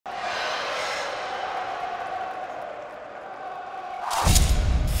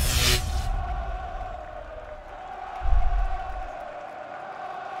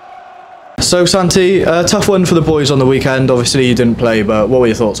So Santi, tough one for the boys on the weekend. Obviously you didn't play, but what were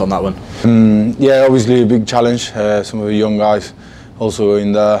your thoughts on that one? Yeah, obviously a big challenge. Some of the young guys also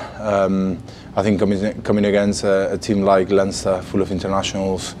in there. I think coming against a team like Leicester, full of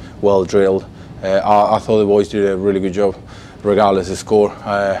internationals, well drilled. I thought the boys did a really good job, regardless of the score.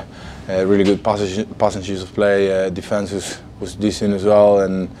 Really good passages of play. Defence was decent as well,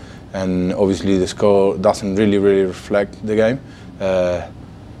 and obviously the score doesn't really reflect the game.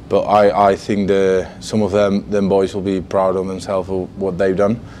 But I think some of them boys will be proud of themselves for what they've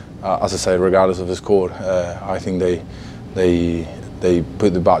done. As I say, regardless of the score, I think they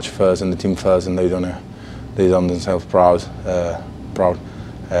put the batch first and the team first, and they done themselves proud.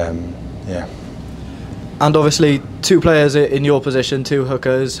 Yeah. And obviously two players in your position, two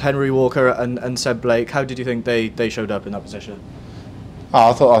hookers, Henry Walker and Seb Blake. How did you think they showed up in that position?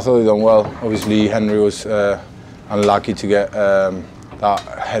 I thought they done well. Obviously Henry was unlucky to get that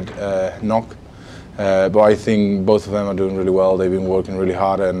head knock, but I think both of them are doing really well. They've been working really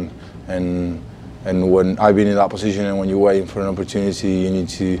hard, and when I've been in that position, and when you're waiting for an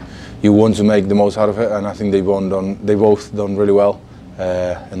opportunity, you want to make the most out of it. And I think they both done really well,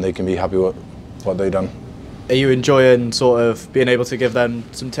 and they can be happy with what they've done. Are you enjoying sort of being able to give them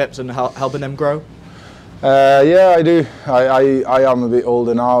some tips and helping them grow? Yeah, I do. I am a bit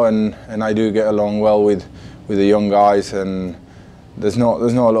older now, and I do get along well with the young guys, and there's not a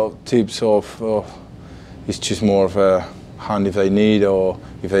lot of tips it's just more of a hand if they need or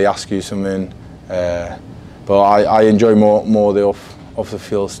if they ask you something. But I enjoy more the off the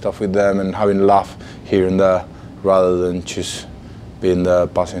field stuff with them and having a laugh here and there, rather than just being there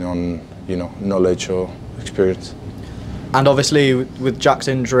passing on knowledge or experience. And obviously with Jack's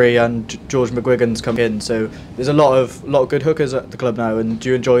injury and George McGuigan's come in, so there's a lot of good hookers at the club now. And do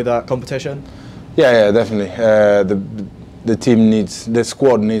you enjoy that competition? Yeah, definitely. The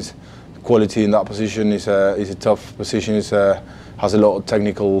squad needs quality in that position. It's a tough position. It has a lot of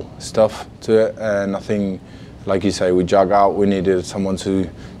technical stuff to it, and I think, like you say, with Jack out, we needed someone to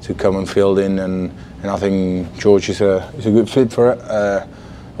come and field in, and I think George is a good fit for it.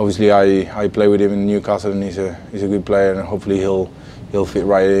 Obviously, I play with him in Newcastle, and he's a good player, and hopefully he'll fit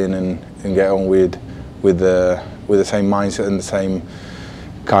right in and get on with the same mindset and the same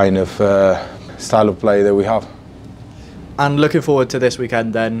kind of style of play that we have. And looking forward to this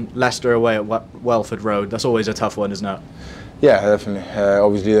weekend then, Leicester away at Welford Road. That's always a tough one, isn't it? Yeah, definitely.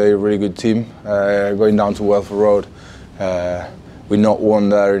 Obviously they're a really good team. Going down to Welford Road, we've not won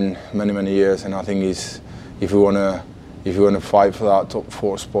there in many years, and I think if we want to fight for that top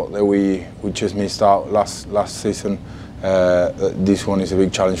 4 spot that we just missed out last season, this one is a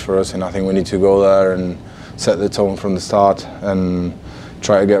big challenge for us, and I think we need to go there and set the tone from the start and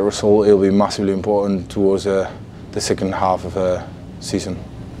try to get a result. It'll be massively important towards the second half of the season.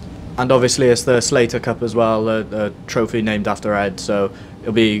 And obviously it's the Slater Cup as well, a trophy named after Ed, so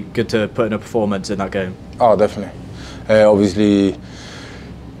it'll be good to put in a performance in that game. Oh, definitely. Obviously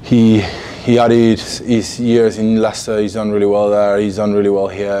he had his years in Leicester. He's done really well there, he's done really well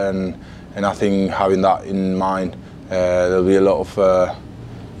here, and I think having that in mind, there'll be a lot of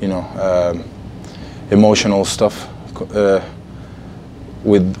emotional stuff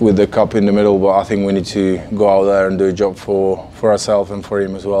with the cup in the middle, but I think we need to go out there and do a job for ourselves and for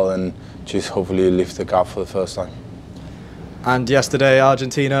him as well, and just hopefully lift the cup for the first time. And yesterday,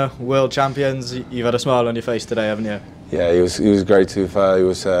 Argentina, world champions. You've had a smile on your face today, haven't you? Yeah, he was great to be fair. He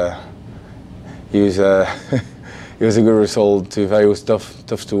was a good result to be fair. It was tough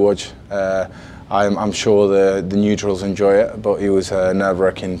to watch. I'm sure the neutrals enjoy it, but it was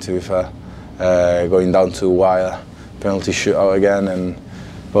nerve-wracking to be fair. Going down to a wire, penalty shootout again,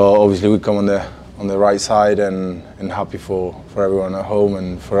 but obviously we come on the right side, and happy for everyone at home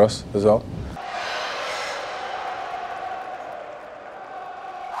and for us as well.